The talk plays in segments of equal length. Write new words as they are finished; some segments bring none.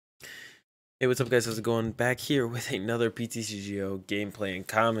Hey, what's up guys, how's it going? Back here with another PTCGO gameplay and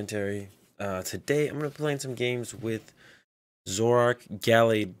commentary. Today I'm going to be playing some games with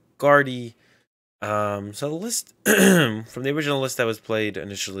Zoroark-Gallade GRI. So the list, from the original list that was played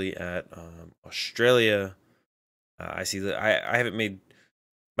initially at Australia, I see that I haven't made,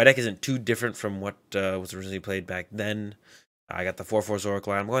 my deck isn't too different from what was originally played back then. I got the 4-4 Zoroark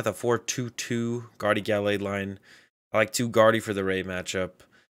line. I'm going with a 4-2-2 GRI-Gallade line. I like 2 GRI for the Ray matchup.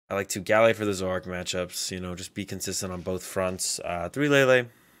 I like 2 Gallade for the Zoroark matchups. You know, just be consistent on both fronts. 3 Lele,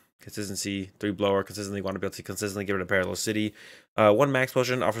 consistency. 3 Blower, consistently want to be able to consistently give it a Parallel City. 1 Max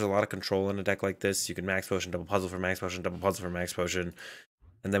Potion offers a lot of control in a deck like this. You can Max Potion, double Puzzle for Max Potion, double Puzzle for Max Potion.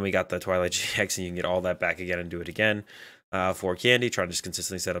 And then we got the Twilight GX, and you can get all that back again and do it again. 4 Candy, trying to just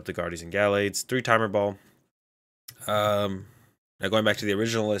consistently set up the Guardies and Gallades. 3 Timer Ball. Now going back to the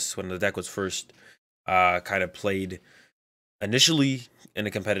original list, when the deck was first kind of played initially in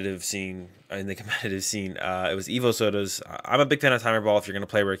the competitive scene, it was Evo Sodas. I'm a big fan of Timer Ball. If you're going to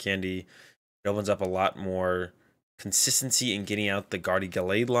play Rare Candy, it opens up a lot more consistency in getting out the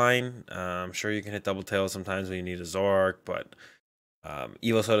GRI-Gallade line. I'm sure you can hit Double Tail sometimes when you need a Zoroark, but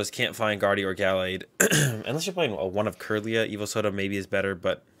Evo Sodas can't find Guardi or Gallade. Unless you're playing one of Kirlia, Evo Soda maybe is better,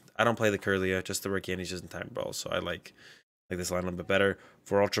 but I don't play the Kirlia, just the Rare Candies, just in Timer Ball, so I like this line a little bit better.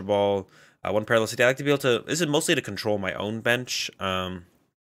 For Ultra Ball, 1 Parallel City. I like to be able to, this is mostly to control my own bench.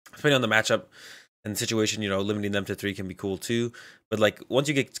 Depending on the matchup and the situation, you know, limiting them to 3 can be cool too. But like once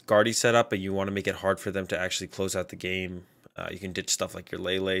you get Guardi set up and you want to make it hard for them to actually close out the game, you can ditch stuff like your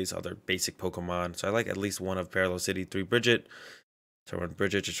Lele's, other basic Pokemon. So I like at least 1 of Parallel City, 3 Brigette. So 1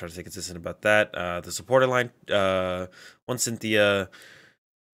 Brigette, just try to stay consistent about that. The supporter line, 1 Cynthia,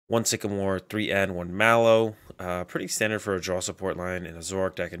 1 Sycamore, 3 N, 1 Mallow. Pretty standard for a draw support line in a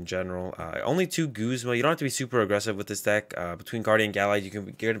Zoroark deck in general. Only 2 Guzma. You don't have to be super aggressive with this deck. Between Guardian and Gallade, you're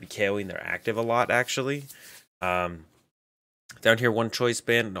going to be KOing their active a lot, actually. Down here, 1 Choice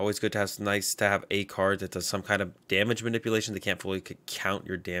Band. Always good to have, nice to have a card that does some kind of damage manipulation. They can't fully count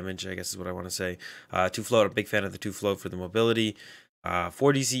your damage, I guess is what I want to say. 2 Float. I'm a big fan of the 2 Float for the mobility. 4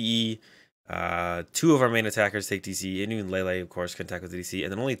 DCE. 2 of our main attackers take DC, and even Lele, of course, can attack with DC. And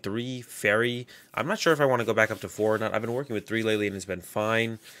then only 3 Fairy. I'm not sure if I want to go back up to 4 or not. I've been working with 3 lately, and it's been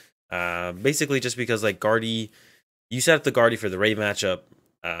fine. Basically, just because, like, Guardi, you set up the Guardi for the Ray matchup.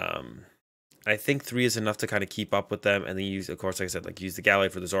 I think 3 is enough to kind of keep up with them. And then you use, of course, like I said, like, use the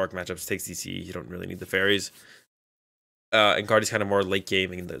Gallade for the Zoroark matchups, takes DC. You don't really need the Fairies. And Guardi's kind of more late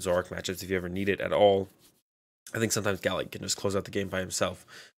game in the Zoroark matchups if you ever need it at all. I think sometimes Gallade can just close out the game by himself.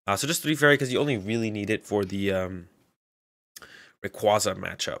 So just 3 Fairy, because you only really need it for the Rayquaza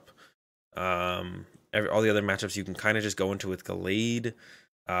matchup. All the other matchups you can kind of just go into with Gallade.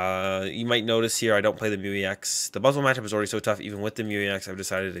 You might notice here I don't play the Mew EX. The Puzzle matchup is already so tough. Even with the Mew EX, I've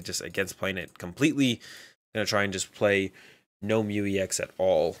decided to just, against playing it completely, I'm going to try and just play no Mew EX at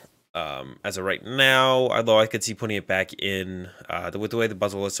all. As of right now, although I could see putting it back in, with the way the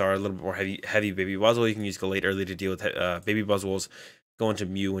Puzzle lists are a little bit more heavy baby Puzzle, you can use Gallade early to deal with baby Puzzles. Go into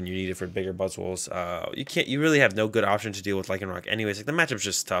Mew when you need it for bigger Buzzwoles. You really have no good option to deal with Lycanroc anyways. Like, the matchup's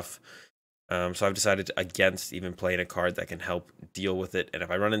just tough. So I've decided against even playing a card that can help deal with it. And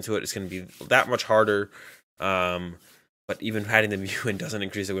if I run into it, it's going to be that much harder. But even adding the Mew in doesn't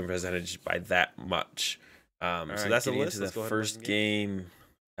increase the win percentage by that much. So that's the list. The first game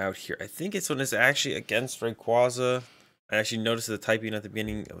out here. I think this one is actually against Rayquaza. I actually noticed the typing at the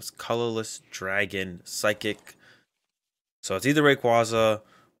beginning. It was Colorless, Dragon, Psychic. So it's either Rayquaza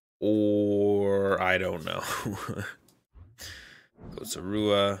or I don't know. Go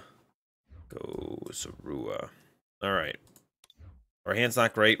Zorua. All right. Our hand's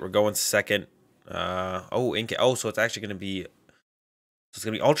not great. We're going second. So it's actually going to be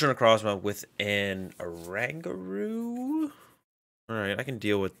Ultra Necrozma with an Oranguru. All right, I can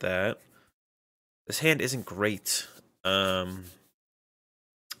deal with that. This hand isn't great.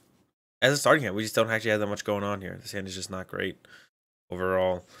 As a starting hand, we just don't actually have that much going on here. This hand is just not great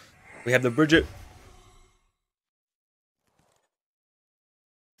overall. We have the Brigette.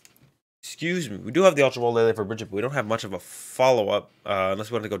 Excuse me. We do have the Ultra Ball Lele for Brigette, but we don't have much of a follow-up. Unless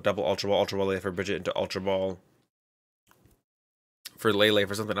we want to go double Ultra Ball Lele for Brigette into Ultra Ball for Lele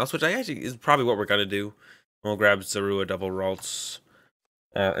for something else, which I actually is probably what we're going to do. We'll grab Zorua double Ralts.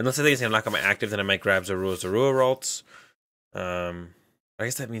 Unless I think it's going to knock out my active, then I might grab Zorua Ralts. I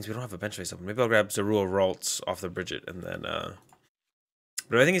guess that means we don't have a bench face open. Maybe I'll grab Zorua Ralts off the Brigette, and then,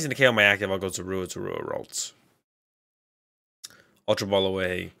 but I think he's going to KO my active. I'll go Zorua Ralts. Ultra Ball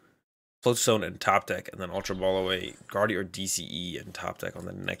away, Float Stone and top deck, and then Ultra Ball away, Guardi or DCE and top deck on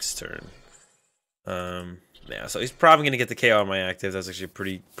the next turn. Yeah, so he's probably gonna get the KO on my active. That's actually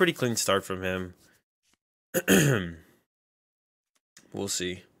a pretty clean start from him. We'll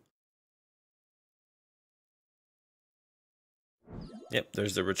see. Yep,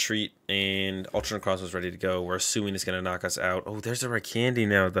 there's the retreat, and Ultra Cross was ready to go. We're assuming it's gonna knock us out. Oh, there's the red candy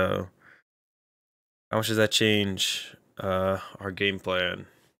now, though. How much does that change our game plan?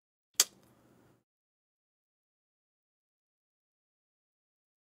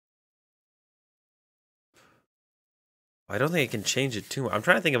 I don't think it can change it too much. I'm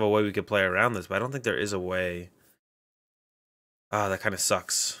trying to think of a way we could play around this, but I don't think there is a way. Ah, that kind of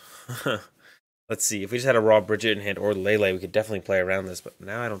sucks. Let's see. If we just had a raw Brigette in hand or Lele, we could definitely play around this, but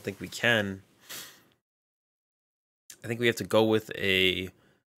now I don't think we can. I think we have to go with a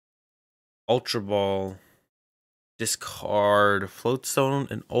Ultra Ball, discard Float Stone,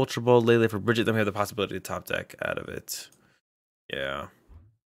 and Ultra Ball Lele for Brigette. Then we have the possibility to top deck out of it. Yeah.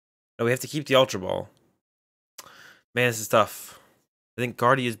 No, we have to keep the Ultra Ball. Man, this is tough. I think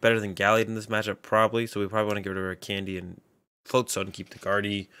Gardy is better than Gallade in this matchup, probably. So we probably want to get rid of our Candy and Float Stone and keep the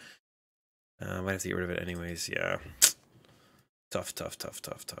Gardy. Might have to get rid of it anyways. Yeah. Tough.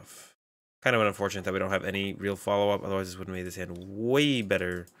 Kind of unfortunate that we don't have any real follow-up. Otherwise, this would have made this hand way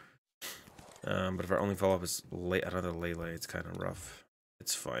better. But if our only follow-up is another Lele, it's kind of rough.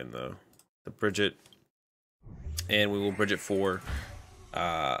 It's fine, though. The Brigette. And we will Brigette 4.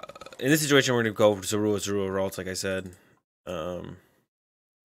 In this situation, we're going to go for Zorua Ralts, like I said. He's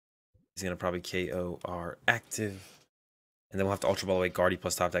going to probably KO our active. And then we'll have to Ultra Ball away Gardy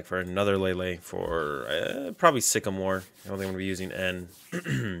plus top deck for another Lele for probably Sycamore. I don't think I'm going to be using N.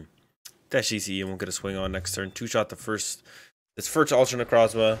 Dash ECE and we'll get a swing on next turn. 2-shot the first. This first Ultra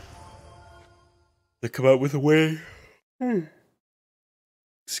Necrozma. They come out with a way.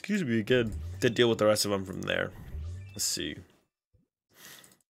 Excuse me again. Did deal with the rest of them from there. Let's see.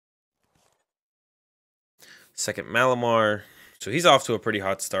 Second Malamar. So he's off to a pretty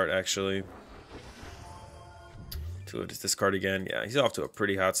hot start, actually. To just discard again. Yeah, he's off to a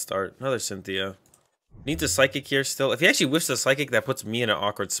pretty hot start. Another Cynthia. Needs a Psychic here still. If he actually whiffs the Psychic, that puts me in an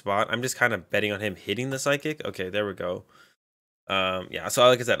awkward spot. I'm just kind of betting on him hitting the Psychic. Okay, there we go. Yeah, so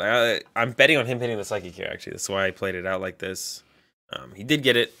like I said, I'm betting on him hitting the Psychic here, actually. That's why I played it out like this. He did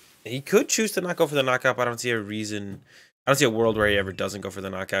get it. He could choose to not go for the knockout, but I don't see a reason. I don't see a world where he ever doesn't go for the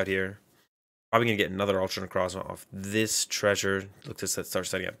knockout here. Probably going to get another Ultra Necrozma off this treasure. Look to start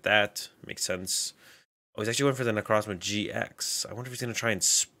setting up that. Makes sense. Oh, he's actually going for the Necrozma GX. I wonder if he's going to try and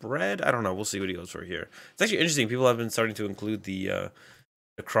spread. I don't know. We'll see what he goes for here. It's actually interesting. People have been starting to include the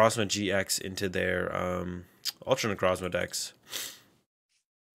Necrozma GX into their Ultra Necrozma decks.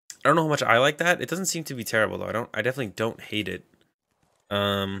 I don't know how much I like that. It doesn't seem to be terrible though. I definitely don't hate it.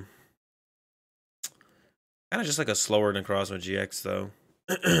 Kind of just like a slower Necrozma GX though.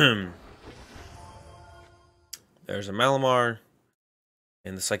 There's a Malamar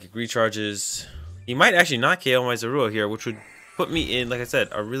and the Psychic recharges. He might actually not KO my Zorua here, which would put me in, like I said,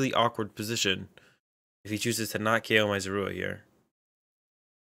 a really awkward position if he chooses to not KO my Zorua here.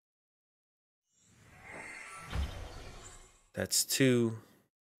 That's 2.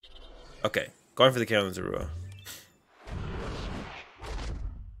 Okay, going for the KO on Zorua.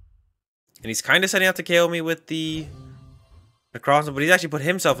 And he's kind of setting out to KO me with the Necrozma, but he's actually put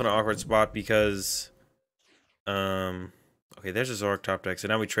himself in an awkward spot because... okay, there's a Zoroark top deck, so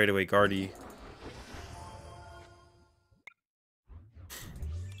now we trade away Gardy.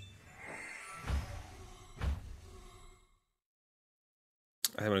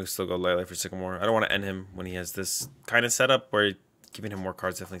 I think I'm going to still go Lele for Sycamore. I don't want to end him when he has this kind of setup where giving him more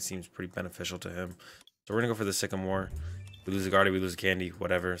cards definitely seems pretty beneficial to him. So we're going to go for the Sycamore. We lose a Gardy, we lose a Candy,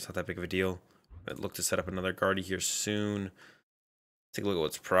 whatever. It's not that big of a deal. But look to set up another Gardy here soon. Take a look at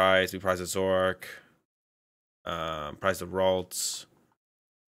what's prized. We prize a Zoroark. Prize the Ralts.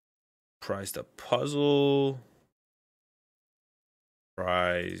 Prized a Puzzle.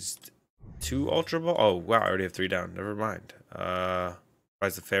 Prized 2 Ultra Ball. Oh, wow, I already have 3 down. Never mind.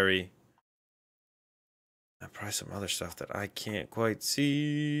 Prize the Fairy. I prize some other stuff that I can't quite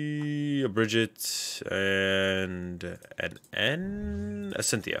see. A Brigette and a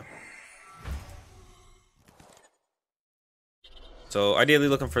Cynthia. So ideally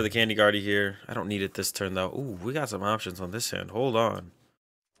looking for the Candy Gardy here. I don't need it this turn though. Ooh, we got some options on this hand. Hold on.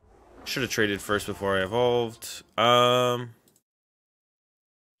 Should have traded first before I evolved.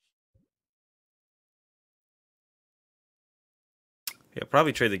 Yeah,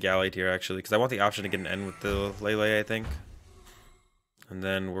 probably trade the Gallade here, actually, because I want the option to get an N with the Lele, I think. And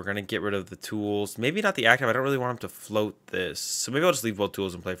then we're going to get rid of the tools. Maybe not the active. I don't really want him to float this. So maybe I'll just leave both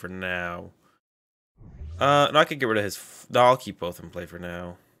tools in play for now. No, I could get rid of his... No, I'll keep both in play for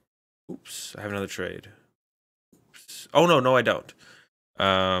now. Oops, I have another trade. Oops. Oh, no, I don't.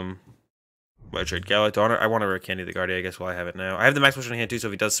 I trade Gallade. I want to rare candy the Guardi, I guess, while I have it now. I have the Max Potion in hand, too, so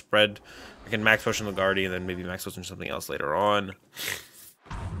if he does spread, I can Max Potion the Guardi and then maybe Max Potion something else later on.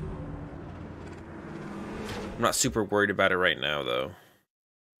 I'm not super worried about it right now, though.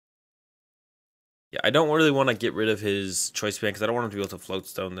 Yeah, I don't really want to get rid of his Choice Band because I don't want him to be able to Float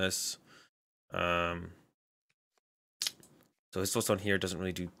Stone this. So his Float Stone here doesn't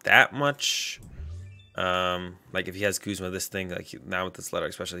really do that much. Like if he has Guzma, this thing, like now with this letter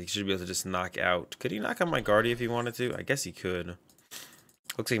especially, he should be able to just knock out. Could he knock out my Guardi if he wanted to? I guess he could.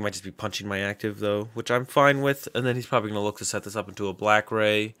 Looks like he might just be punching my active though, which I'm fine with. And then he's probably gonna look to set this up into a Black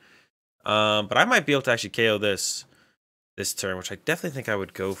Ray. But I might be able to actually KO this turn, which I definitely think I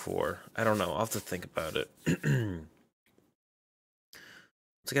would go for. I don't know. I'll have to think about it. Once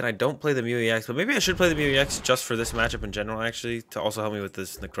again, I don't play the Mew EX, but maybe I should play the Mew EX just for this matchup in general, actually, to also help me with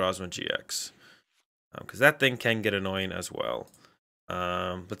this Guzma GX. Because that thing can get annoying as well.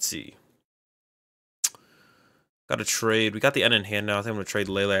 Let's see. Got a trade. We got the N in hand now. I think I'm going to trade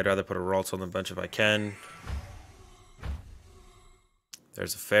Lele. I'd rather put a Ralts on the bench if I can.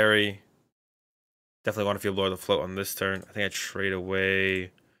 There's a Fairy. Definitely want to Field Blower the Float on this turn. I think I trade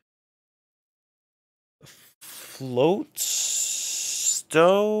away Float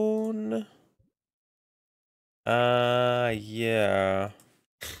Stone. Yeah.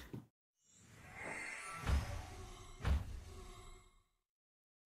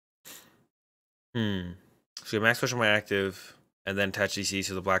 So we Max Push on my active, and then attach DC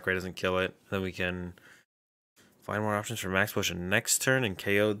so the Black Ray doesn't kill it. Then we can find more options for Max Push next turn and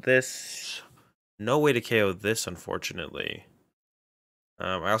KO this. No way to KO this, unfortunately.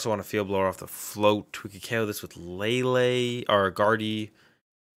 I also want to Field Blower off the Float. We could KO this with Lele or Guardi,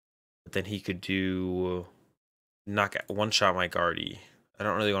 but then he could do one-shot my Guardi. I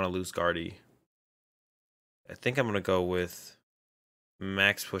don't really want to lose Guardi. I think I'm gonna go with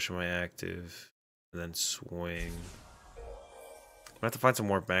Max Push on my active and then swing. I'm gonna have to find some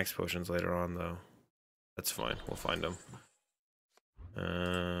more Max Potions later on, though. That's fine. We'll find them.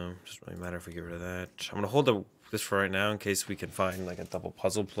 Doesn't really matter if we get rid of that. I'm gonna hold this for right now in case we can find like a double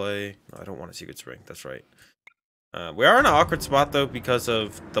puzzle play. No, I don't want a Secret Spring. That's right. We are in an awkward spot though because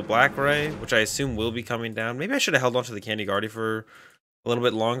of the Black Ray, which I assume will be coming down. Maybe I should have held on to the Candy Guardi for a little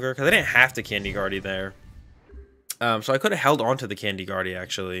bit longer because I didn't have to Candy Guardi there. So I could have held on to the Candy Guardi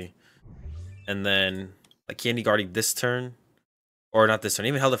actually, and then like Candy Guardi this turn, or not this turn.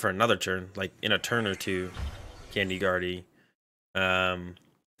 Even held it for another turn, like in a turn or two. Candy Guardi.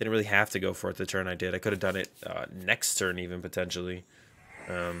 Didn't really have to go for it the turn I did. I could have done it next turn even potentially.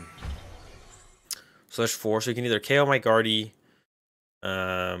 So there's 4. So you can either KO my Guardi,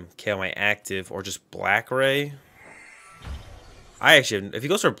 KO my active, or just Black Ray. I actually, if he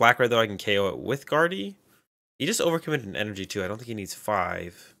goes for Black Ray though, I can KO it with Guardi. He just overcommitted an energy too. I don't think he needs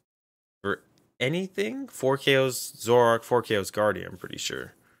 5 for anything. 4 KOs Zoroark, 4 KOs Guardi, I'm pretty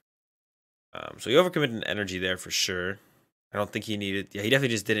sure. So he overcommitted an energy there for sure. I don't think he needed. Yeah, he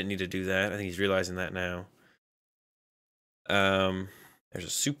definitely just didn't need to do that. I think he's realizing that now. There's a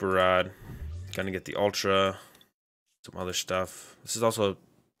Super Rod. Gonna get the Ultra. Some other stuff. This is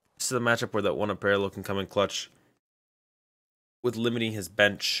a matchup where that one of Parallel can come in clutch with limiting his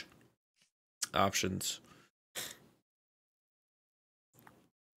bench options.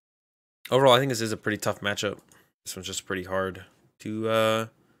 Overall, I think this is a pretty tough matchup. This one's just pretty hard to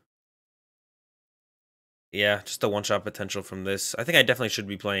yeah, just a one-shot potential from this. I think I definitely should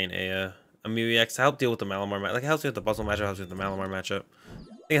be playing a Mew EX to help deal with the Malamar matchup. Like, it helps me with the Puzzle matchup, helps me with the Malamar matchup.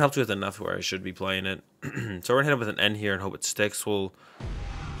 I think it helps me with enough where I should be playing it. So we're going to hit him with an N here and hope it sticks. We'll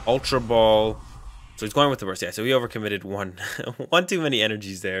Ultra Ball. So he's going with the burst. Yeah, so we overcommitted one too many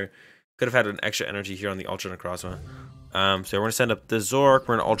energies there. Could have had an extra energy here on the Ultra Necrozma. So we're going to send up the Zoroark.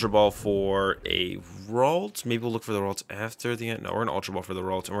 We're going to Ultra Ball for a Ralts. Maybe we'll look for the Ralts after the end. No, we're going to Ultra Ball for the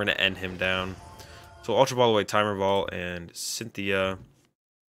Ralts, and we're going to end him down. So Ultra Ball away Timer Ball and Cynthia.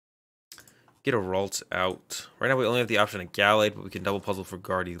 Get a Ralts out. Right now we only have the option of Gallade, but we can double puzzle for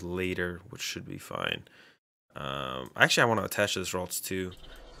Guardi later, which should be fine. Actually, I want to attach to this Ralts too.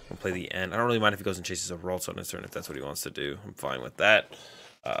 We'll play the end. I don't really mind if he goes and chases a Ralts on his turn if that's what he wants to do. I'm fine with that.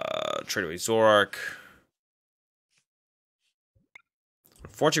 Trade away Zoroark.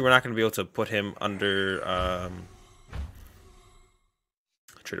 Unfortunately, we're not going to be able to put him under...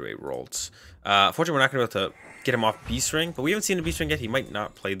 trade away Ralts. Fortunately, we're not going to be able to get him off Beast Ring, but we haven't seen the Beast Ring yet. He might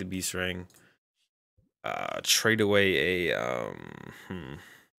not play the Beast Ring. Trade away a...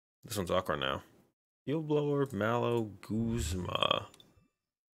 This one's awkward now. Field Blower, Mallow, Guzma.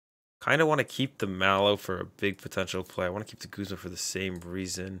 Kind of want to keep the Mallow for a big potential play. I want to keep the Guzma for the same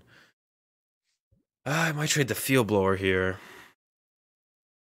reason. I might trade the Field Blower here.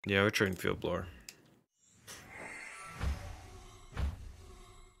 Yeah, we're trading Field Blower.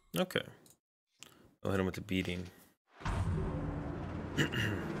 Okay. I'll hit him with the beating.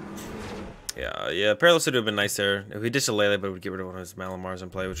 Yeah, Parallel City would have been nice there. If we ditched a Lele, but it would get rid of one of his Malamars in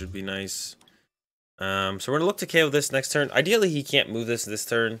play, which would be nice. So we're gonna look to KO this next turn. Ideally, he can't move this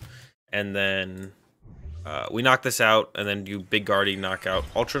turn, and then we knock this out, and then do Big Guardy, knock out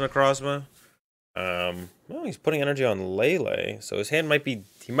Ultra Necrozma. Well, he's putting energy on Lele, so his hand might be.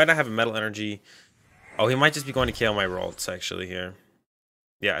 He might not have a metal energy. Oh, he might just be going to KO my Ralts actually here.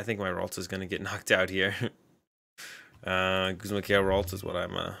 Yeah, I think my Ralts is gonna get knocked out here. Guzma KO Ralts is what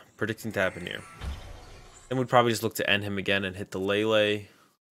I'm predicting to happen here. Then we'd probably just look to end him again and hit the Lele.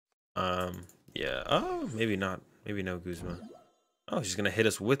 Yeah. Oh, maybe not. Maybe no Guzma. Oh, she's gonna hit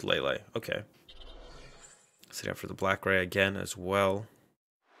us with Lele. Okay. Sit out for the Black Ray again as well.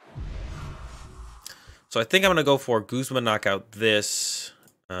 So I think I'm gonna go for Guzma knock out this.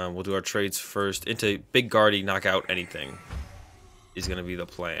 We'll do our trades first. Into Big Guardy, knock out anything is gonna be the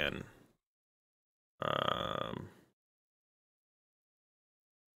plan. I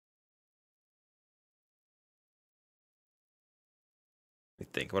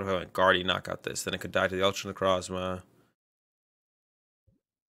think. What if I went Guardy, knock out this? Then it could die to the Ultra Necrozma.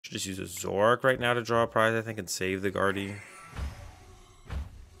 Should just use a Zoroark right now to draw a prize, I think, and save the Guardy.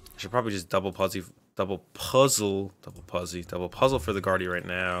 I should probably just double puzzle for the Guardy right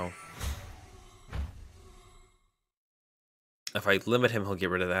now. If I limit him, he'll get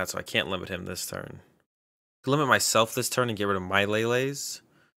rid of that, so I can't limit him this turn. I can limit myself this turn and get rid of my Lele's.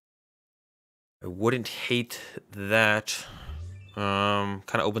 I wouldn't hate that. Kind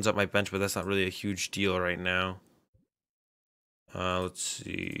of opens up my bench, but that's not really a huge deal right now. Let's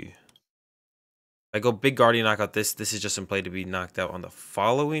see. If I go Big Guardy, knock out this. This is just in play to be knocked out on the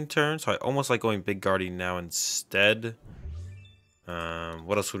following turn. So I almost like going Big Guardy now instead.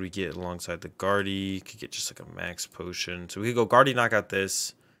 What else would we get alongside the Guardy? Could get just like a Max Potion. So we could go Guardy, knock out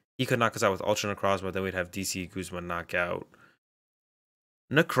this. He could knock us out with Ultra Necrozma. Then we'd have DC Guzma knock out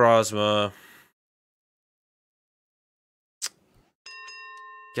Necrozma.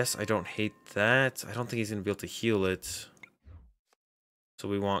 Guess I don't hate that. I don't think he's going to be able to heal it. So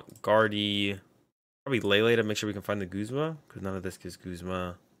we want Guardy. Probably Lele to make sure we can find the Guzma. Because none of this gives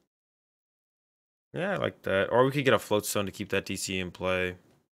Guzma. Yeah, I like that. Or we could get a Float Stone to keep that DC in play.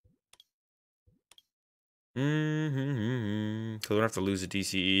 So we don't have to lose a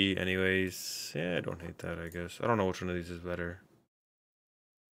DCE anyways. Yeah, I don't hate that, I guess. I don't know which one of these is better.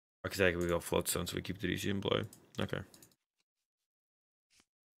 Okay, we go Float Stone so we keep the DC in play. Okay.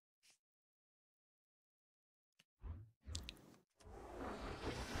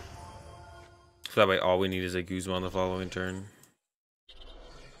 So that way all we need is a Guzma on the following turn.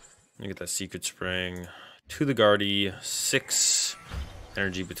 Get that Secret Spring to the Guardy. 6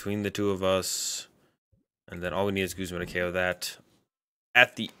 energy between the two of us. And then all we need is Guzma to KO that.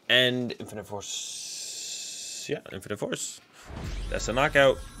 At the end, Infinite Force. Yeah, Infinite Force. That's a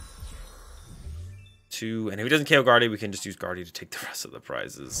knockout. 2. And if he doesn't KO Guardy, we can just use Guardy to take the rest of the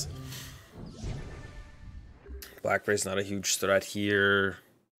prizes. Black Ray's not a huge threat here.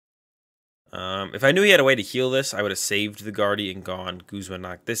 If I knew he had a way to heal this, I would have saved the Guardy and gone Guzma,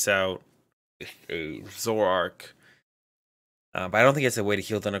 knock this out. Zoroark. But I don't think it's a way to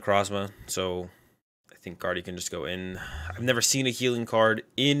heal the Necrozma, so I think Guardy can just go in. I've never seen a healing card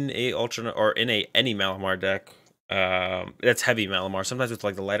in a Ultra or in any Malamar deck. That's heavy Malamar. Sometimes with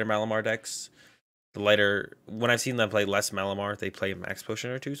like the lighter Malamar decks, when I've seen them play less Malamar, they play a Max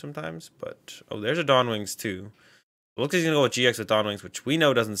Potion or 2 sometimes. But oh, there's a Dawn Wings too. It looks like he's gonna go with GX with Dawn Wings, which we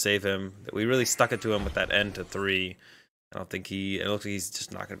know doesn't save him. We really stuck it to him with that end to 3. I don't think it looks like he's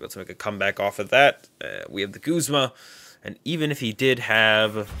just not gonna be able to make a comeback off of that. We have the Guzma, and even if he did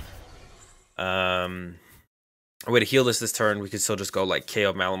have a way to heal this turn, we could still just go like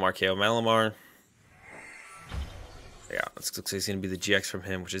KO Malamar, KO Malamar. Yeah, it looks like it's gonna be the GX from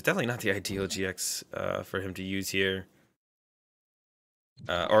him, which is definitely not the ideal GX for him to use here.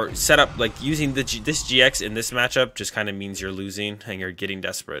 Or set up like using this GX in this matchup just kind of means you're losing and you're getting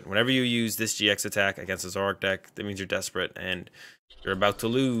desperate. Whenever you use this GX attack against a Zoroark deck, that means you're desperate and you're about to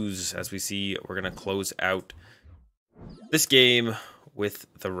lose. As we see, we're gonna close out this game with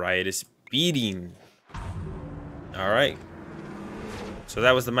the Riotous Beating. All right. So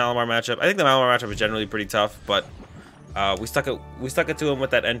that was the Malamar matchup. I think the Malamar matchup was generally pretty tough, but we stuck it to him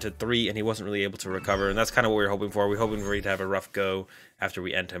with that end to 3, and he wasn't really able to recover, and that's kind of what we were hoping for. We were hoping for him to have a rough go after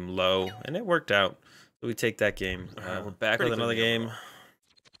we end him low, and it worked out. So we take that game. We're back with another game.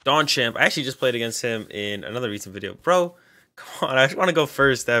 Dawn Champ. I actually just played against him in another recent video. Bro, come on. I just want to go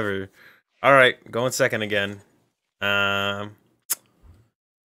first ever. All right, going second again.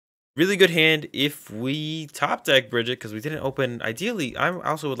 Really good hand if we top deck Brigette, because we didn't open. Ideally, I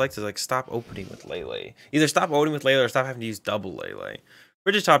also would like to like stop opening with Lele. Either stop opening with Lele or stop having to use double Lele.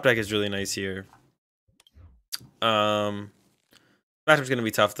 Brigette top deck is really nice here. Matchup's gonna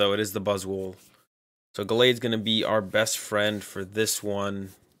be tough though. It is the Buzzwole, so Gallade's gonna be our best friend for this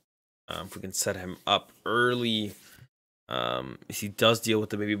one. If we can set him up early, if he does deal with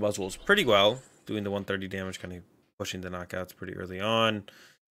the baby Buzzwoles pretty well, doing the 130 damage, kind of pushing the knockouts pretty early on.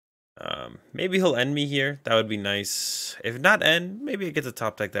 Maybe he'll end me here. That would be nice. If not end, maybe I get to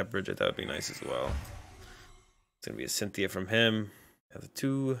top deck that Brigette. That would be nice as well. It's gonna be a Cynthia from him.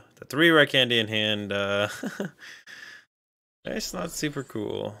 The 3 rare candy in hand. It's not super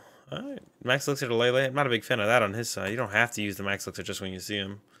cool. All right, Max Elixir to Lele. I'm not a big fan of that on his side. You don't have to use the Max Elixir just when you see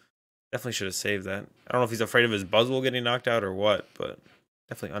him. Definitely should have saved that. I don't know if he's afraid of his Buzzwole getting knocked out or what, but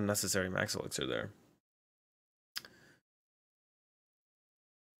definitely unnecessary Max Elixir there.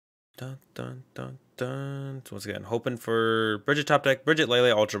 Dun, dun, dun, dun. So once again, hoping for Brigette top deck, Brigette,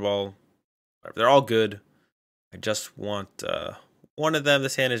 Lele, Ultra Ball. They're all good. I just want one of them.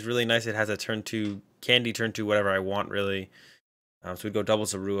 This hand is really nice. It has a turn 2 candy, turn 2 whatever I want really. So we go double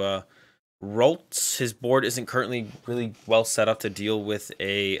Zorua. Ralts, his board isn't currently really well set up to deal with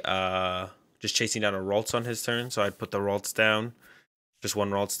a just chasing down a Ralts on his turn, so I'd put the Ralts down. Just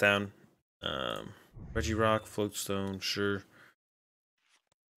one Ralts down. Regirock, Float Stone, sure.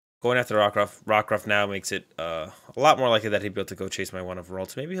 Going after Rockruff now makes it a lot more likely that he'd be able to go chase my one of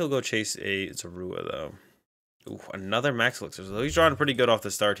Ralts. Maybe he'll go chase a Zorua, though. Ooh, another Max Elixir. So he's drawing pretty good off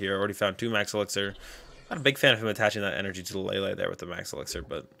the start here. Already found 2 Max Elixir. Not a big fan of him attaching that energy to the Lele there with the Max Elixir,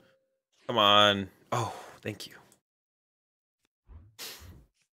 but come on. Oh, thank you.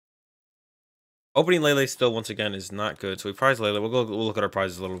 Opening Lele still, once again, is not good. So we prize Lele. We'll look at our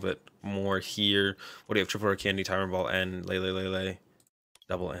prizes a little bit more here. What do you have? Triple Rare Candy, Timer Ball, N, Lele.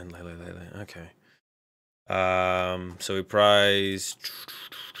 Double N, Lele. Okay. So we prize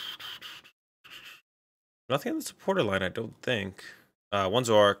nothing on the supporter line, I don't think. 1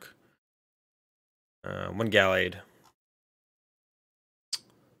 Zoroark. 1 Gallade.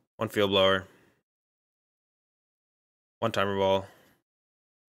 1 Field Blower. 1 Timer Ball.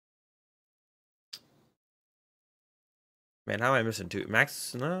 Man, how am I missing 2?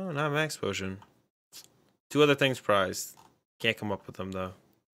 Max? No, not Max Potion. 2 other things prized. Can't come up with them, though.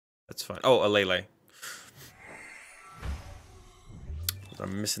 That's fine. Oh, a Lele.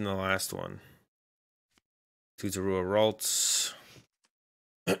 I'm missing the last one. 2 Zorua Ralts.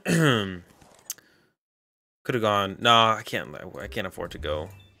 Could have gone. No, I can't afford to go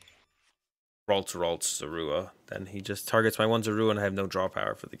Ralts Zorua. Then he just targets my 1 Zorua and I have no draw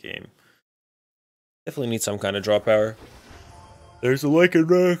power for the game. Definitely need some kind of draw power. There's a Lycan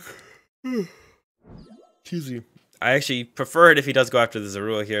Rock. Excuse me. I actually prefer it if he does go after the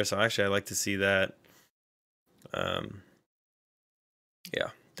Zorua here, so actually I like to see that. Yeah,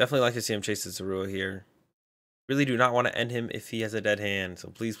 definitely like to see him chase the Zorua here. Really do not want to end him if he has a dead hand, so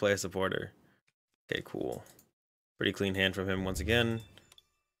please play a supporter. Okay, cool. Pretty clean hand from him once again.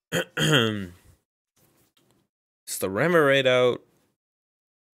 It's the Remoraid out.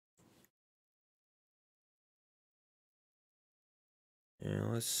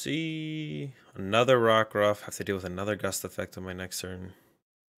 And let's see. Another Rockruff. Have to deal with another Gust effect on my next turn.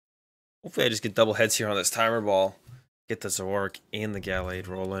 Hopefully I just get double heads here on this Timer Ball. Get the Zoroark and the Gallade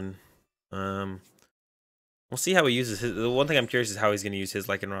rolling. We'll see how he uses his. The one thing I'm curious is how he's going to use his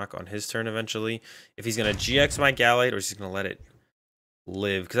Lycanroc on his turn eventually. If he's going to GX my Gallade or is he going to let it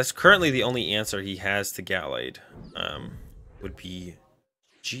live? Because that's currently the only answer he has to Gallade. Would be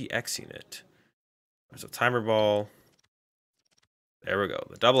GXing it. There's a Timer Ball. There we go.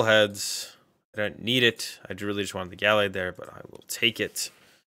 The double heads. I don't need it. I really just wanted the Gallade there, but I will take it.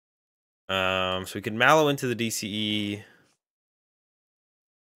 So we can Mallow into the DCE.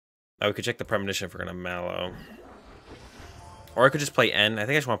 Now we could check the Premonition if we're going to Mallow. Or I could just play N. I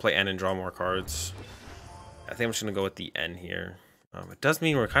think I just want to play N and draw more cards. I think I'm just going to go with the N here. It does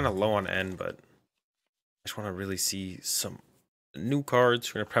mean we're kind of low on N, but I just want to really see some new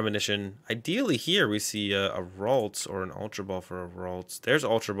cards. We're going to Premonition. Ideally here we see a Ralts or an Ultra Ball for a Ralts. There's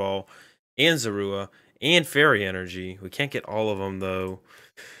Ultra Ball and Zorua and Fairy Energy. We can't get all of them though.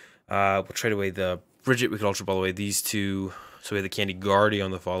 We'll trade away the Brigette. We could Ultra Ball away these 2. So we have the Candy Guardi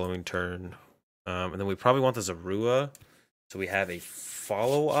on the following turn. And then we probably want the Zorua. So we have a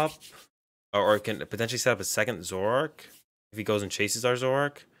follow-up. Or can potentially set up a second Zoroark if he goes and chases our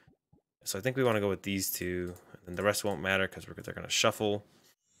Zoroark. So I think we want to go with these 2. And the rest won't matter because they're going to shuffle.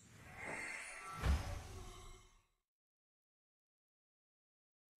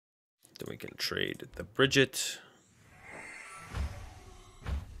 Then we can trade the Brigette.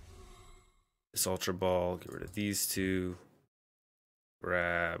 This Ultra Ball, get rid of these two.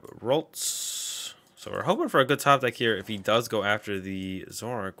 Grab Ralts. So we're hoping for a good top deck here if he does go after the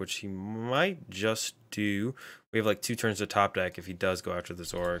Zoroark, which he might just do. We have like 2 turns to top deck if he does go after the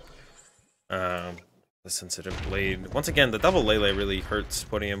Zoroark. The Sensitive Blade. Once again, the double Lele really hurts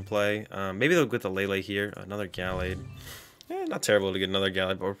putting in play. Maybe they'll get the Lele here. Another Gallade. Not terrible to get another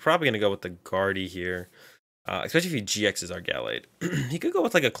Gallade, but we're probably going to go with the Guardy here. Especially if he GXs our Gallade. He could go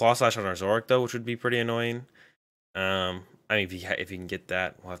with like a Claw Slash on our Zoroark though, which would be pretty annoying. I mean, if he can get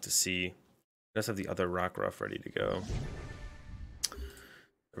that, we'll have to see. He does have the other Rockruff ready to go.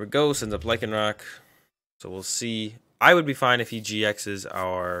 There we go. Sends up Lycanroc. So we'll see. I would be fine if he GXs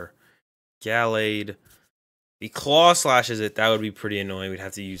our Gallade. He Claw Slashes it. That would be pretty annoying. We'd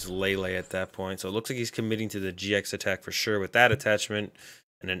have to use Lele at that point. So it looks like he's committing to the GX attack for sure with that attachment.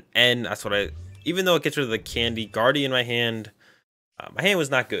 And an N. That's what I... Even though it gets rid of the Candy Guardy in my hand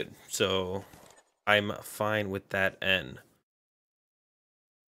was not good. So I'm fine with that N.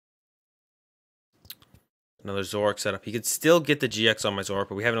 Another Zoroark setup. He could still get the GX on my Zoroark,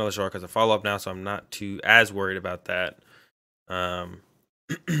 but we have another Zoroark as a follow-up now, so I'm not too as worried about that. We'll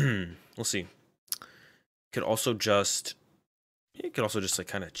see. Could also just like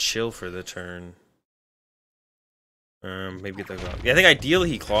kind of chill for the turn. Maybe the I think ideally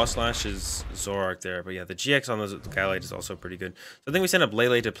he Claw Slashes Zoroark there, but yeah, the GX on the Gallade is also pretty good. So I think we send up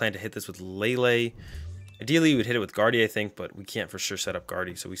Lele to plan to hit this with Lele. Ideally, we would hit it with Guardy, I think, but we can't for sure set up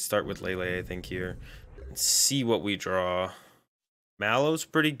Guardy, so we start with Lele, I think, here. And see what we draw. Mallow's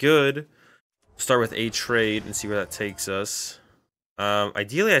pretty good. Start with a trade and see where that takes us.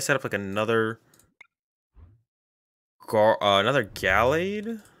 Ideally, I set up like another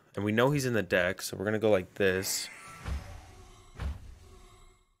Gallade, and we know he's in the deck, so we're gonna go like this.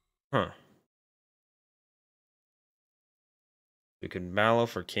 Huh. We could Mallow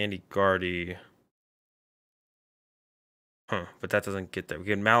for Candy Guardy. Huh, but that doesn't get there. We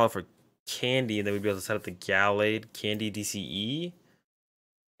can Mallow for Candy, and then we'd be able to set up the Gallade Candy DCE.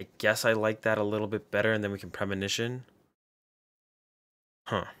 I guess I like that a little bit better, and then we can Premonition.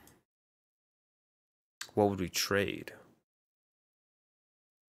 Huh. What would we trade?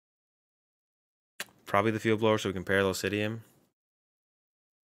 Probably the Field Blower, so we can Parallel City him.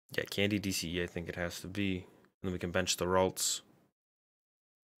 Yeah, Candy DCE, I think it has to be. And then we can bench the Ralts.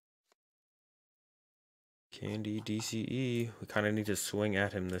 Candy DCE. We kind of need to swing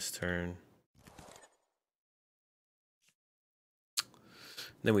at him this turn.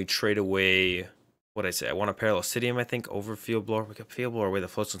 Then we trade away... What'd I say? I want a Parallel City him, I think, over Field Blower. We can Field Blower away the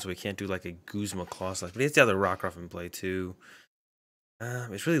Float Stone, so we can't do like a Guzma Claw Slash. But he has the other Rockruff in play, too.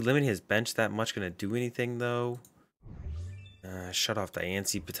 It's really limiting his bench that much. Gonna do anything, though. Shut off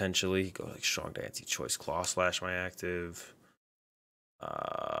Diancie, potentially. Go like strong Diancie. Choice Claw Slash, my active.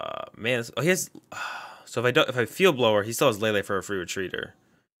 Man, he has... So if I Field Blower, he still has Lele for a free retreater.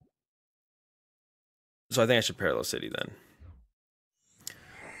 So I think I should Parallel City, then.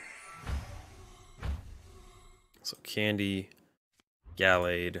 So Candy,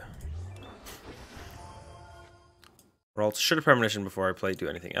 Gallade. Ralts should have Premonition before I do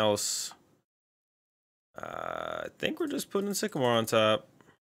anything else. I think we're just putting Sycamore on top.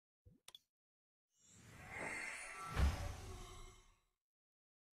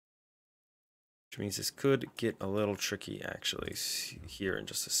 Which means this could get a little tricky, actually, here in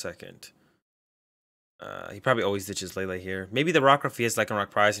just a second. He probably always ditches Lele here. Maybe the Rockruff, he has Lycanroc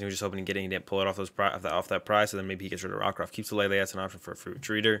prize, and he was just hoping to get it. He didn't pull it off that prize, so then maybe he gets rid of Rockruff. Keeps the Lele as an option for a free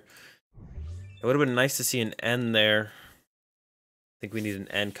retreater. It would have been nice to see an N there. I think we need an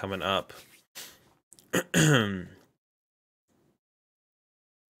N coming up. I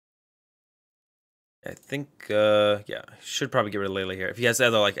think, yeah, should probably get rid of Lele here. If he has the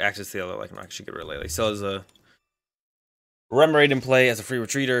other, like, access to the other, like, I should get rid of Lele. He still has a Remoraid in play as a free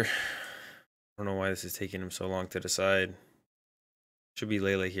retreater. I don't know why this is taking him so long to decide. Should be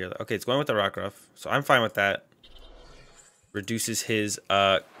Lele here. Okay, it's going with the Rockruff, so I'm fine with that. Reduces his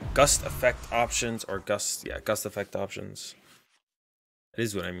gust effect options, or gust effect options. That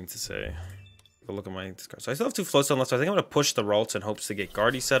is what I mean to say. Take a look at my discard. So I still have 2 Float Stone left, so I think I'm going to push the Ralts in hopes to get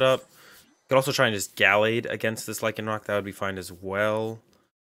Guardy set up. Could also try and just Gallade against this Lycanroc. That would be fine as well.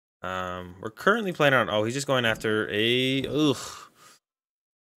 We're currently playing on... Oh, he's just going after a... Ugh.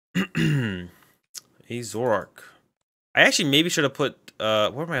 A Zoroark. I actually maybe should have put...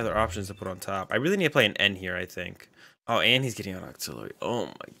 what are my other options to put on top? I really need to play an N here, I think. Oh, and he's getting out auxiliary. Oh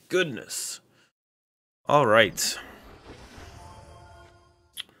my goodness. All right.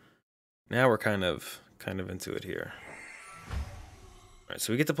 Now we're kind of into it here. Alright,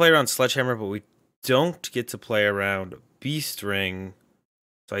 so we get to play around Sledgehammer, but we don't get to play around Beast Ring.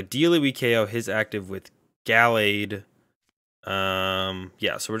 So ideally we KO his active with Gallade.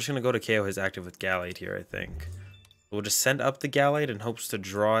 Yeah, so we're just going to go to KO his active with Gallade here, I think. We'll just send up the Gallade in hopes to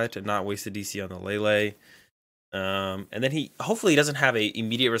draw it and not waste the DC on the Lele. And then hopefully he doesn't have a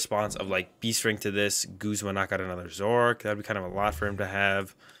immediate response of like Beast Ring to this, Guzma knock out another Zoroark. That'd be kind of a lot for him to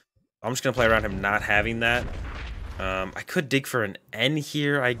have. I'm just going to play around him not having that. I could dig for an N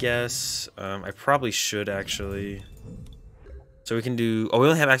here, I guess. I probably should, actually. So we can do... Oh, we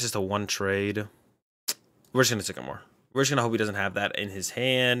only have access to one trade. We're just going to Sycamore. We're just going to hope he doesn't have that in his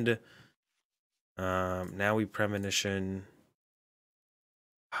hand. Now we Premonition.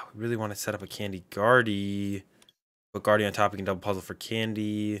 Oh, we really want to set up a Candy Guardy. Put Guardy on top, we can double puzzle for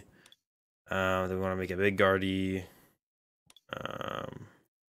Candy. Then we want to make a big Guardy.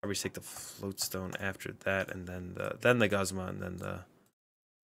 Probably take the Float Stone after that, and then the Guzma, and then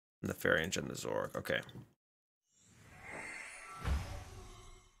the Fairy Engine, the Zoroark. Okay.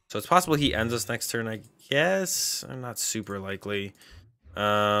 So it's possible he ends us next turn, I guess. I'm not super likely.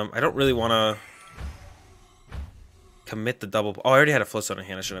 I don't really want to commit the double... Oh, I already had a Float Stone in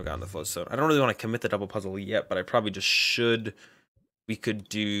hand. I shouldn't have gotten the Float Stone. I don't really want to commit the double puzzle yet, but I probably just should. We could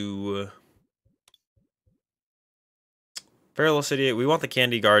do... Parallel City. We want the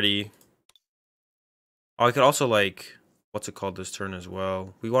Candy Guardy. Oh, I could also, like... What's it called this turn as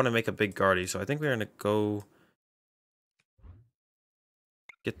well? We want to make a big Guardy, so I think we're going to go...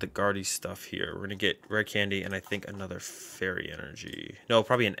 Get the Guardy stuff here. We're going to get Rare Candy and I think another Fairy Energy. No,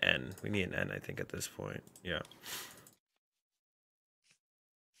 probably an N. We need an N, I think, at this point. Yeah.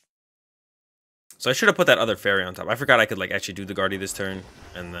 So I should have put that other Fairy on top. I forgot I could, like, actually do the Guardy this turn.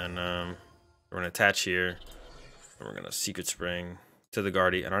 And then we're going to attach here. And we're going to Secret Spring to the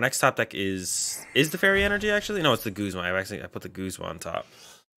Guardy. And our next top deck is the Fairy Energy, actually? No, it's the Guzma. I put the Guzma on top.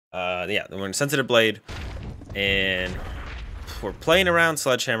 Yeah, then we're going to Sensitive Blade. And... We're playing around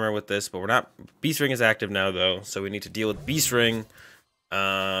Sledgehammer with this, but we're not... Beast Ring is active now, though, so we need to deal with Beast Ring.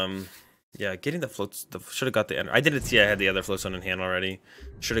 Yeah, getting the floats... Should have got the... I didn't see I had the other Float Stone in hand already.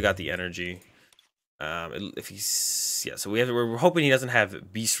 Should have got the energy. If he's... Yeah, so we're hoping he doesn't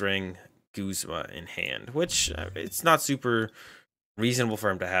have Beast Ring Guzma in hand, which it's not super reasonable for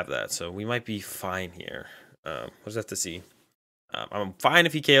him to have that, so we might be fine here. We'll just have to see. I'm fine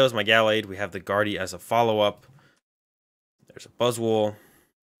if he KOs my Gallade. We have the Guardy as a follow-up. There's a Buzzwole.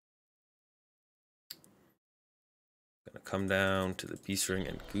 Gonna come down to the Beast Ring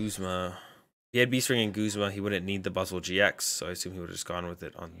and Guzma. If he had Beast Ring and Guzma, he wouldn't need the Puzzle GX, so I assume he would have just gone with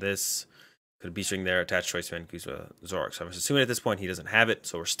it on this. Could Beast Ring there, attach Choice Band, Guzma, Zoroark. So I'm assuming at this point he doesn't have it,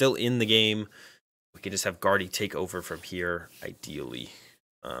 so we're still in the game. We can just have Guardy take over from here, ideally.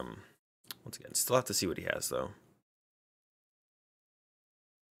 Once again, still have to see what he has, though.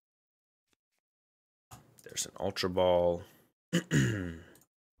 There's an Ultra Ball.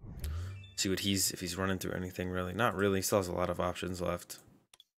 See what if he's running through anything, really. Not really. He still has a lot of options left.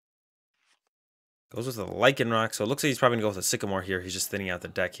 Goes with the Lycanroc. So it looks like he's probably going to go with a Sycamore here. He's just thinning out the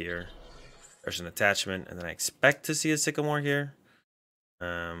deck here. There's an attachment. And then I expect to see a Sycamore here.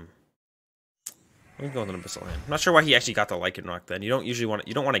 Let me go with an Abyssal Hand. I'm not sure why he actually got the Lycanroc then. You don't usually want to...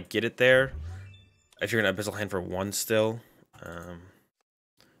 You don't want to get it there if you're going to Abyssal Hand for one still. Especially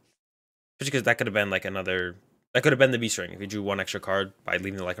because that could have been like another... That could have been the Beast Ring. If you drew one extra card by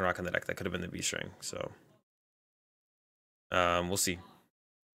leaving the Lycanroc in the deck, that could have been the Beast Ring. So, we'll see.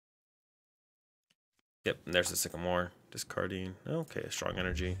 Yep, and there's the Sycamore. Discarding. Okay, a Strong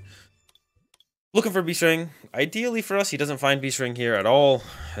Energy. Looking for Beast Ring. Ideally for us, he doesn't find Beast Ring here at all.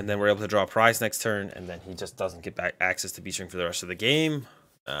 And then we're able to draw a prize next turn. And then he just doesn't get back access to Beast Ring for the rest of the game.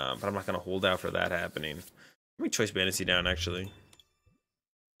 But I'm not going to hold out for that happening. Let me Choice Band down, actually.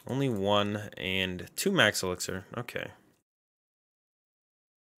 Only 1 and 2 Max Elixir. Okay.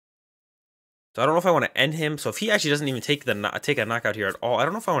 So I don't know if I want to end him. So if he actually doesn't even take a knockout here at all, I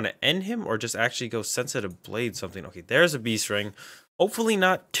don't know if I want to end him or just actually go Sensitive Blade something. Okay, there's a Beast Ring. Hopefully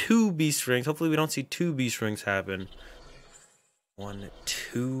not 2 Beast Rings. Hopefully we don't see 2 Beast Rings happen. 1,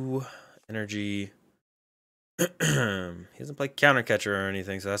 2 energy. He doesn't play Counter Catcher or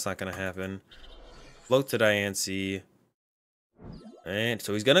anything, so that's not going to happen. Float to Diancie. And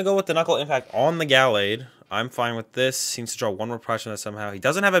so he's going to go with the Knuckle Impact on the Gallade. I'm fine with this. Seems to draw 1 more prize from that somehow. He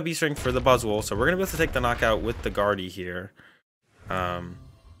doesn't have a Beast Ring for the Buzzwole, so we're going to be able to take the knockout with the Guardy here. I'll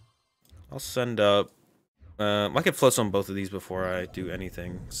send up... I could Float on both of these before I do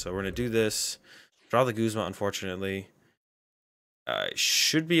anything. So we're going to do this. Draw the Guzma, unfortunately. I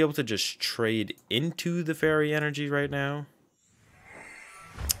should be able to just trade into the Fairy Energy right now.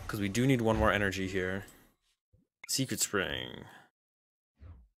 Because we do need 1 more energy here. Secret Spring.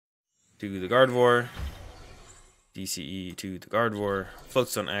 to the Gardevoir. DCE to the Gardevoir. Float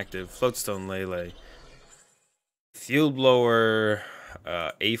Stone active. Float Stone Lele. Field Blower.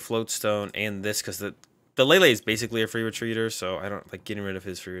 A Float Stone. And this, because the Lele is basically a free retreater, so I don't like getting rid of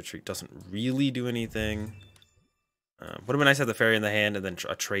his free retreat. Doesn't really do anything. Would have been nice to have the fairy in the hand and then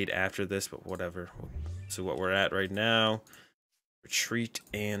a trade after this, but whatever. So what we're at right now. Retreat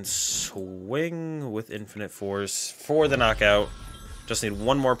and swing with infinite force for the knockout. Just need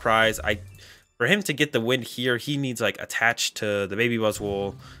one more prize. For him to get the win here, he needs like attached to the baby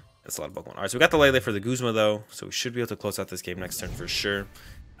Buzzwole. That's a lot of Pokemon. All right, so we got the Lele for the Guzma though, so we should be able to close out this game next turn for sure.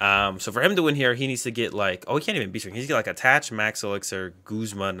 So for him to win here, he needs to get like, oh, he can't even beat string. He needs to get like attached, Max Elixir,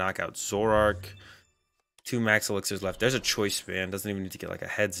 Guzma, knockout Zoroark. 2 Max Elixirs left. There's a Choice Band. Doesn't even need to get like a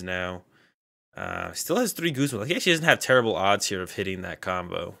heads now. Still has 3 Guzma. Like, he actually doesn't have terrible odds here of hitting that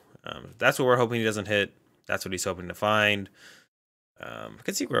combo. That's what we're hoping he doesn't hit. That's what he's hoping to find. I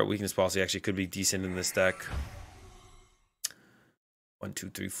can see where weakness policy actually could be decent in this deck. 1, 2,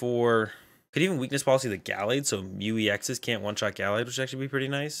 3, 4. Could even weakness policy the Gallade, so Mew EXs can't one-shot Gallade, which would actually be pretty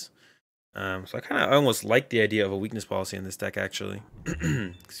nice. So I kind of almost like the idea of a weakness policy in this deck, actually.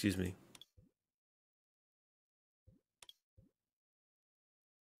 Excuse me.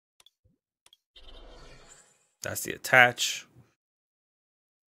 That's the attach.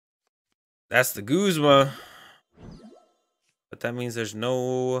 That's the Guzma. But that means there's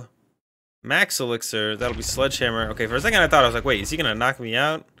no Max Elixir. That'll be Sledgehammer. Okay, for a second I thought, I was like, wait, is he going to knock me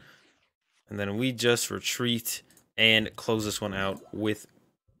out? And then we just retreat and close this one out with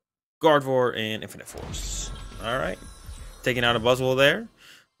Gardevoir and Infinite Force. All right. Taking out a Buzzwole there.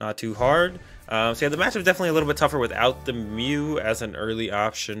 Not too hard. So yeah, the matchup is definitely a little bit tougher without the Mew as an early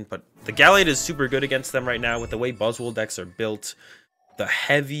option, but the Gallade is super good against them right now with the way Buzzwole decks are built. The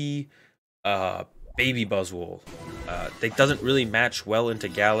heavy baby Buzzwole, they doesn't really match well into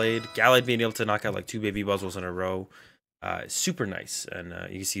Gallade. Gallade being able to knock out like 2 baby Buzzwoles in a row, super nice. And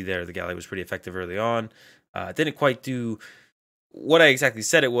you can see there the Gallade was pretty effective early on. Didn't quite do what I exactly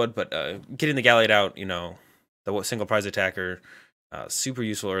said it would, but getting the Gallade out, you know, the single prize attacker. Super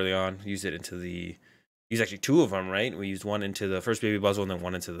useful early on. Used actually 2 of them, right? We used 1 into the first baby Buzzwole and then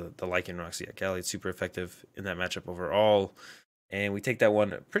 1 into the Lycanroc. So yeah, Gallade's super effective in that matchup overall. And we take that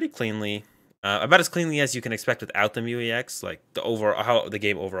one pretty cleanly. About as cleanly as you can expect without the Mew EX. Like how the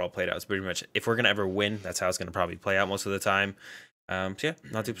game overall played out is pretty much, if we're gonna ever win, that's how it's gonna probably play out most of the time. So yeah,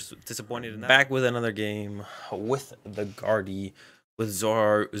 not too disappointed in that. Back with another game with the Gardy, with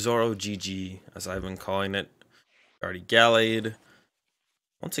ZoroGG, as I've been calling it. GRI.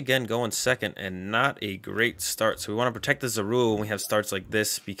 Once again, going second and not a great start. So we want to protect the Zorua when we have starts like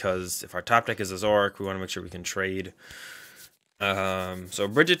this, because if our top deck is a Zoroark, we want to make sure we can trade. So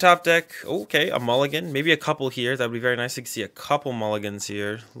Brigette top deck. Okay, a mulligan. Maybe a couple here. That would be very nice to see a couple mulligans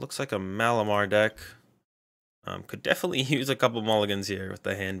here. Looks like a Malamar deck. Could definitely use a couple mulligans here with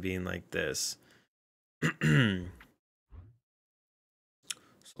the hand being like this. Selecting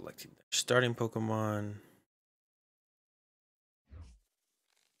their starting Pokemon.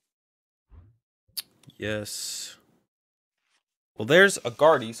 Yes. Well, there's a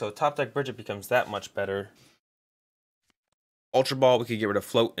Gardy, so top deck Brigette becomes that much better. Ultra Ball, we could get rid of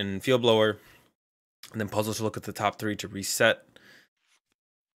Float and Field Blower. And then Puzzle to look at the top 3 to reset.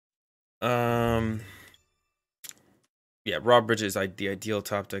 Yeah, Raw Brigette is the ideal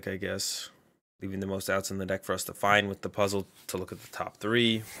top deck, I guess. Leaving the most outs in the deck for us to find with the Puzzle to look at the top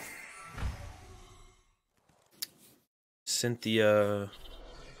 3. Cynthia...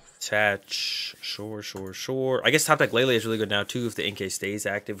 Attach, sure. I guess top deck Lele is really good now too. If the Inkay stays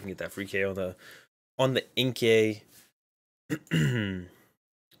active, we can get that free KO on the Inkay.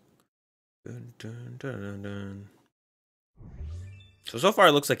 So far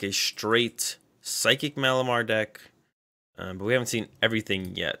it looks like a straight Psychic Malamar deck, but we haven't seen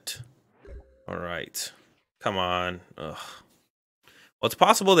everything yet. All right, come on. Ugh. Well, it's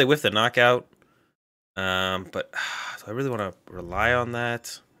possible they whiff the knockout, but do I really want to rely on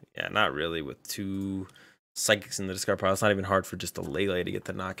that? Yeah, not really with 2 Psychics in the discard pile. It's not even hard for just a Lele to get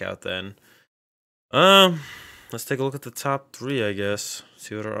the knockout then. Let's take a look at the top 3, I guess.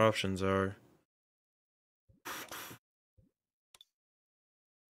 See what our options are.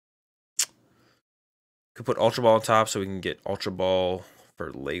 Could put Ultra Ball on top so we can get Ultra Ball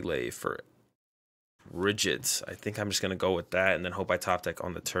for Lele for Brigette. I think I'm just going to go with that and then hope I top deck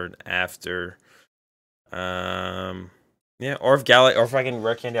on the turn after. Yeah, or if I can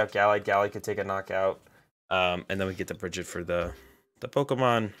rare candy out Gallade could take a knockout. And then we get the Brigette for the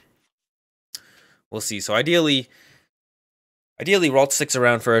Pokemon. We'll see. So ideally Ralts sticks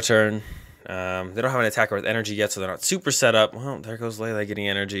around for a turn. They don't have an attacker with energy yet, so they're not super set up. Well, there goes Lele getting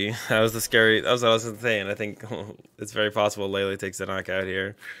energy. That was what I was saying. I think it's very possible Lele takes the knockout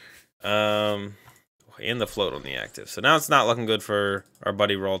here. And the float on the active. So now it's not looking good for our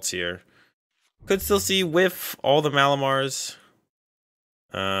buddy Ralts here. Could still see whiff all the Malamars.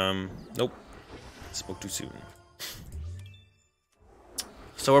 Nope. Spoke too soon.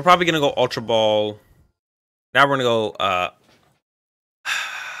 So we're probably gonna go Ultra Ball. Now we're gonna go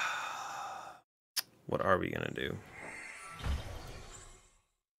what are we gonna do?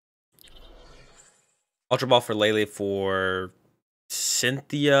 Ultra Ball for Lele for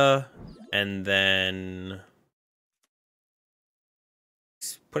Cynthia, and then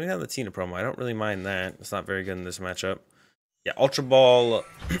putting down the Tina promo. I don't really mind that. It's not very good in this matchup. Yeah, Ultra Ball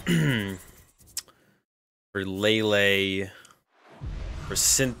for Lele, for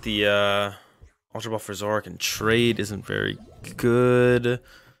Cynthia. Ultra Ball for Zoroark and trade isn't very good.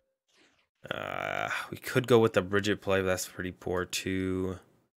 We could go with the Brigette play, but that's pretty poor too.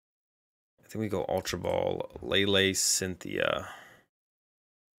 I think we go Ultra Ball, Lele, Cynthia.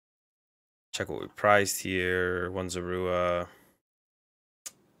 Check what we priced here. 1 Zorua,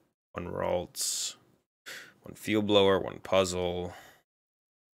 1 Ralts, 1 Field Blower, 1 Puzzle,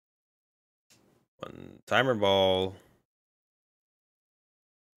 1 Timer Ball,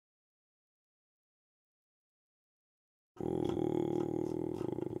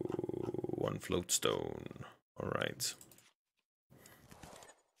 1 Float Stone. All right.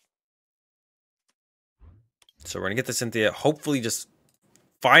 So we're gonna get the Cynthia. Hopefully, just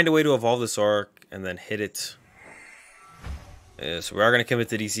find a way to evolve the Zoroark and then hit it. So we are gonna commit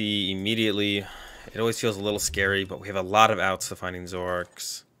to DC immediately. It always feels a little scary, but we have a lot of outs to finding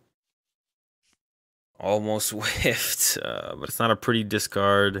Zoroarks. Almost whiffed, but it's not a pretty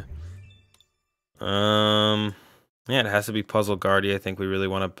discard. Yeah, it has to be Puzzle Guardy. I think we really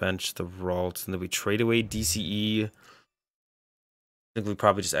want to bench the Ralts, and then we trade away DCE. I think we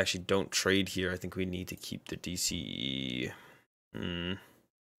probably just actually don't trade here. I think we need to keep the DCE.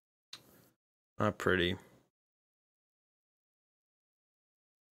 Not pretty.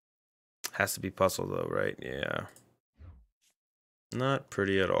 Has to be Puzzle though, right? Yeah. Not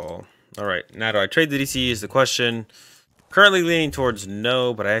pretty at all. All right, now do I trade the DCE is the question. Currently leaning towards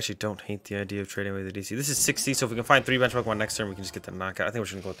no, but I actually don't hate the idea of trading away the DC. This is 60, so if we can find 3 bench Pokemon next turn, we can just get the knockout. I think we're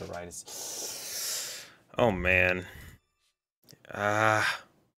just going to go with the right. Oh, man.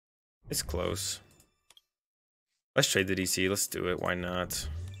 It's close. Let's trade the DC. Let's do it. Why not?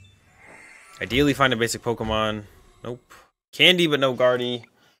 Ideally, find a basic Pokemon. Nope. Candy, but no Guardy.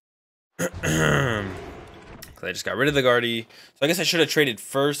 I just got rid of the Guardy. So I guess I should have traded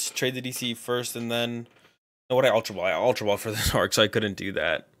first. Trade the DC first, and then... No, what I Ultra Ball? I Ultra Ball for the Zoroark, so I couldn't do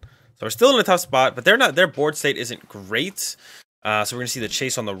that. So we're still in a tough spot, but their board state isn't great. So we're gonna see the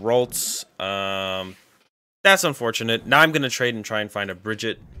chase on the Ralts. That's unfortunate. Now I'm gonna trade and try and find a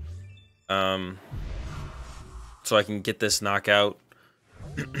Brigette, so I can get this knockout.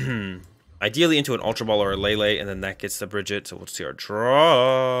 Ideally into an Ultra Ball or a Lele, and then that gets the Brigette. So we'll see our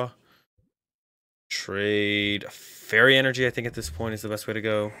draw. Trade Fairy Energy. I think at this point is the best way to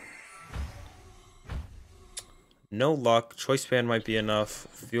go. No luck. Choice Band might be enough.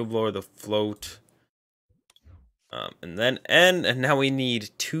 Field Blower, the float. And now we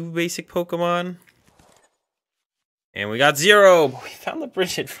need 2 basic Pokemon. And we got 0. But we found the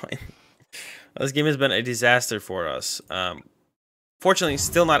Brigette finally. This game has been a disaster for us. Fortunately,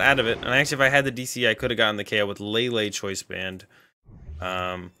 still not out of it. And actually, if I had the DC, I could have gotten the KO with Lele Choice Band.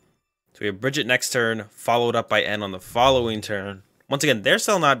 So we have Brigette next turn, followed up by N on the following turn. Once again, they're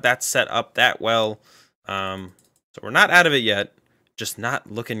still not that set up that well. So we're not out of it yet, just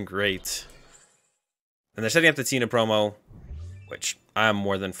not looking great. And they're setting up the Tina promo, which I'm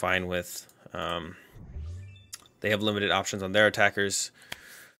more than fine with. They have limited options on their attackers.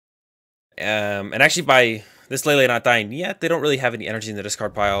 And actually by this Lele not dying yet, they don't really have any energy in the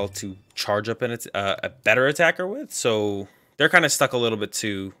discard pile to charge up a better attacker with. So they're kind of stuck a little bit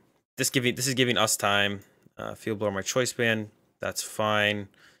too. This is giving us time. Field Blower my Choice Band, that's fine.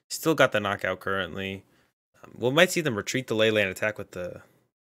 Still got the knockout currently. We might see them retreat the Lele and attack with the...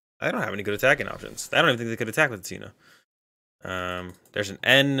 I don't have any good attacking options. I don't even think they could attack with the Tina. There's an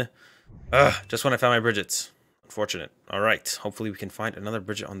N. Just when I found my Brigettes. Unfortunate. All right. Hopefully we can find another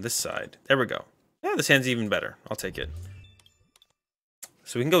Brigette on this side. There we go. Yeah, this hand's even better. I'll take it.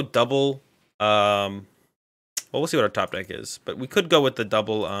 So we can go double... well, we'll see what our top deck is. But we could go with the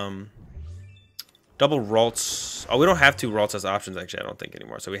double... double Ralts. Oh, we don't have 2 Ralts as options, actually, I don't think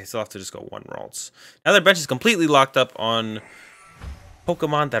anymore. So we still have to just go 1 Ralts. Now their bench is completely locked up on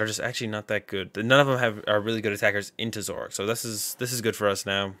Pokemon that are just actually not that good. None of them are really good attackers into Zoroark. So this is good for us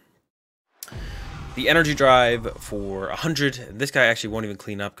now. the energy drive for 100. This guy actually won't even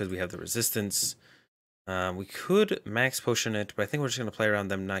clean up because we have the resistance. We could max potion it, but I think we're just going to play around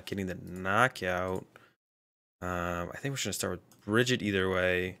them not getting the knockout. I think we're just going to start with Brigette either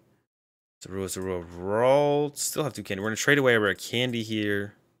way. Zorua Ralts. Still have 2 candy. We're going to trade away a rare candy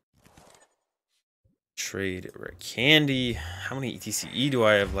here. Trade rare candy. How many TCE do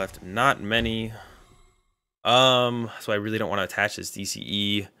I have left? Not many. So I really don't want to attach this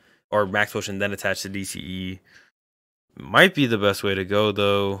DCE or max potion then attach the DCE. Might be the best way to go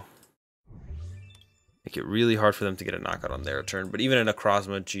though. Make it really hard for them to get a knockout on their turn, but even in a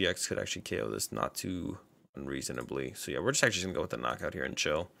Guzma, GX could actually KO this not too unreasonably. So yeah, we're just actually gonna go with the knockout here and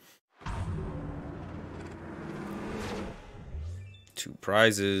chill. 2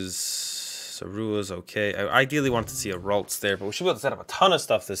 prizes. Zorua's okay. I ideally wanted to see a Ralts there, but we should be able to set up a ton of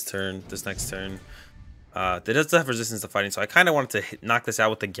stuff this next turn. They does have resistance to fighting, so I kind of wanted to knock this out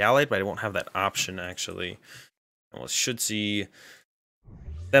with the Gallade, but I won't have that option actually. And we should see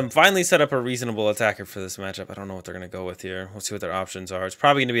them finally set up a reasonable attacker for this matchup. I don't know what they're going to go with here. We'll see what their options are. It's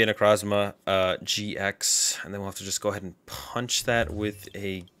probably going to be in a Guzma GX, and then we'll have to just go ahead and punch that with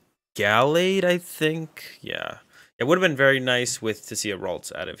a Gallade, I think. Yeah. It would have been very nice to see a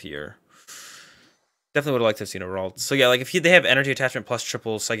Ralts out of here. Definitely would have liked to have seen a Ralts. So yeah, like if they have energy attachment plus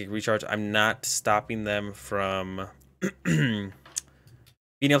triple psychic recharge, I'm not stopping them from being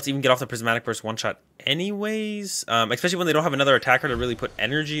able to even get off the prismatic burst one shot anyways. Especially when they don't have another attacker to really put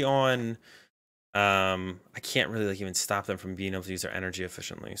energy on. I can't really like even stop them from being able to use their energy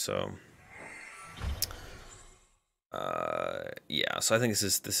efficiently. So yeah, so I think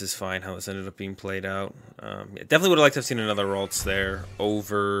this is fine how this ended up being played out. Yeah, definitely would have liked to have seen another Ralts there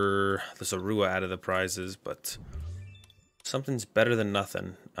over the Zorua out of the prizes, but something's better than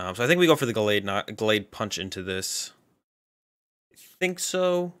nothing. So I think we go for the Gallade punch into this. I think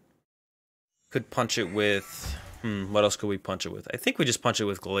so. Could punch it with what else could we punch it with? I think we just punch it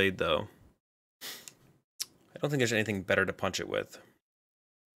with Gallade though. I don't think there's anything better to punch it with.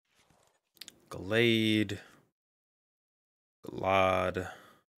 Gallade. Gallade.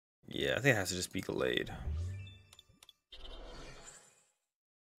 Yeah, I think it has to just be Gallade.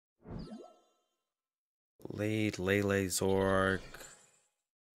 Gallade, Lele, Zoroark.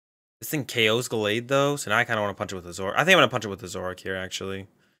 This thing KOs Gallade though, so now I kind of want to punch it with the Zoroark. I think I'm going to punch it with the Zoroark here actually.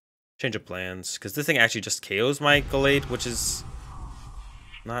 Change of plans, because this thing actually just KOs my Gallade, which is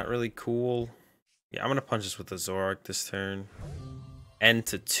not really cool. Yeah, I'm going to punch this with the Zoroark this turn. End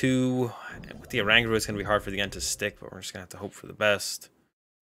to 2. With the Oranguru, it's going to be hard for the end to stick, but we're just going to have to hope for the best.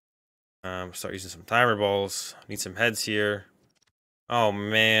 Start using some timer balls. Need some heads here. Oh,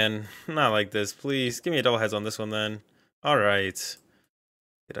 man. Not like this, please. Give me a double heads on this one, then. All right.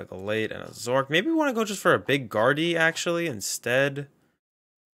 Get a Gallade and a Zoroark. Maybe we want to go just for a big Guardy, actually, instead.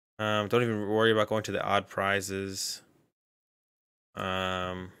 Don't even worry about going to the odd prizes.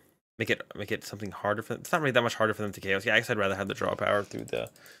 Make it something harder for them. It's not really that much harder for them to KO. Yeah, I guess I'd rather have the draw power through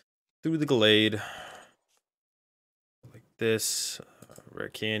the Gallade. Like this. Rare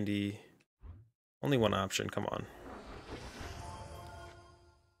candy. Only one option, come on.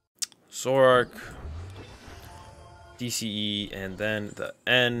 Zoroark. DCE, and then the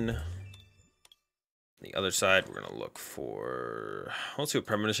N. The other side, we're gonna look for. Let's see what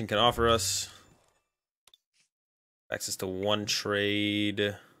Premonition can offer us. Access to 1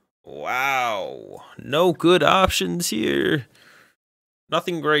 trade. Wow, no good options here.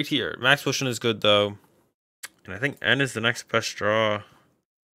 Nothing great here. Max Potion is good though, and I think N is the next best draw.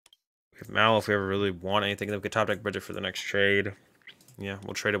 We have Mallow if we ever really want anything. Then we could top deck Brigette for the next trade. Yeah,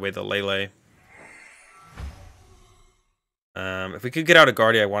 we'll trade away the Lele. If we could get out a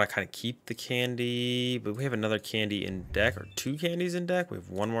Guardy, I want to kind of keep the candy, but we have another candy in deck, or 2 candies in deck. We have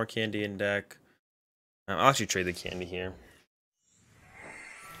 1 more candy in deck. I'll actually trade the candy here.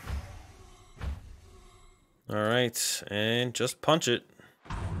 All right, and just punch it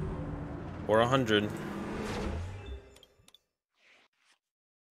for 100.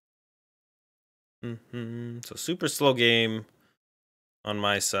 So super slow game on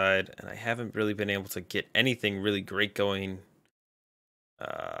my side, and I haven't really been able to get anything really great going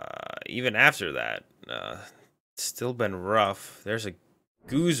even after that. It's still been rough. There's a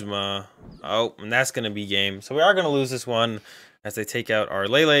Guzma. Oh, and that's going to be game. So we are going to lose this one as they take out our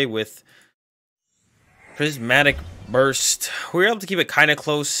Lele with Prismatic Burst. We were able to keep it kind of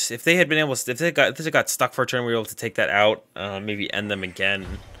close. If they had been able to, if this got stuck for a turn, we were able to take that out, maybe end them again.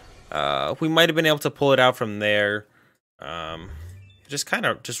 We might have been able to pull it out from there.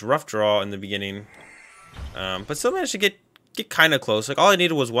 Just rough draw in the beginning, but still managed to get kind of close. Like all I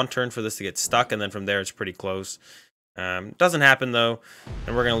needed was 1 turn for this to get stuck, and then from there it's pretty close. Doesn't happen though,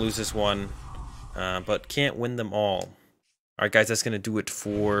 and we're gonna lose this one. but can't win them all. Alright guys, that's going to do it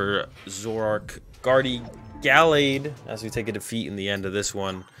for ZoroGardyGallade as we take a defeat in the end of this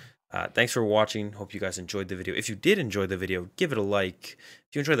one. Thanks for watching. Hope you guys enjoyed the video. If you did enjoy the video, give it a like.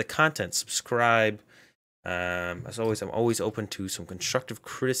 If you enjoy the content, subscribe. As always, I'm always open to some constructive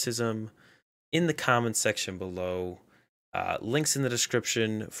criticism in the comments section below. Links in the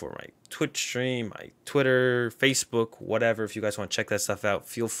description for my Twitch stream, my Twitter, Facebook, whatever. If you guys want to check that stuff out,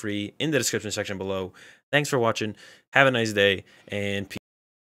 feel free in the description section below. Thanks for watching. Have a nice day, and peace.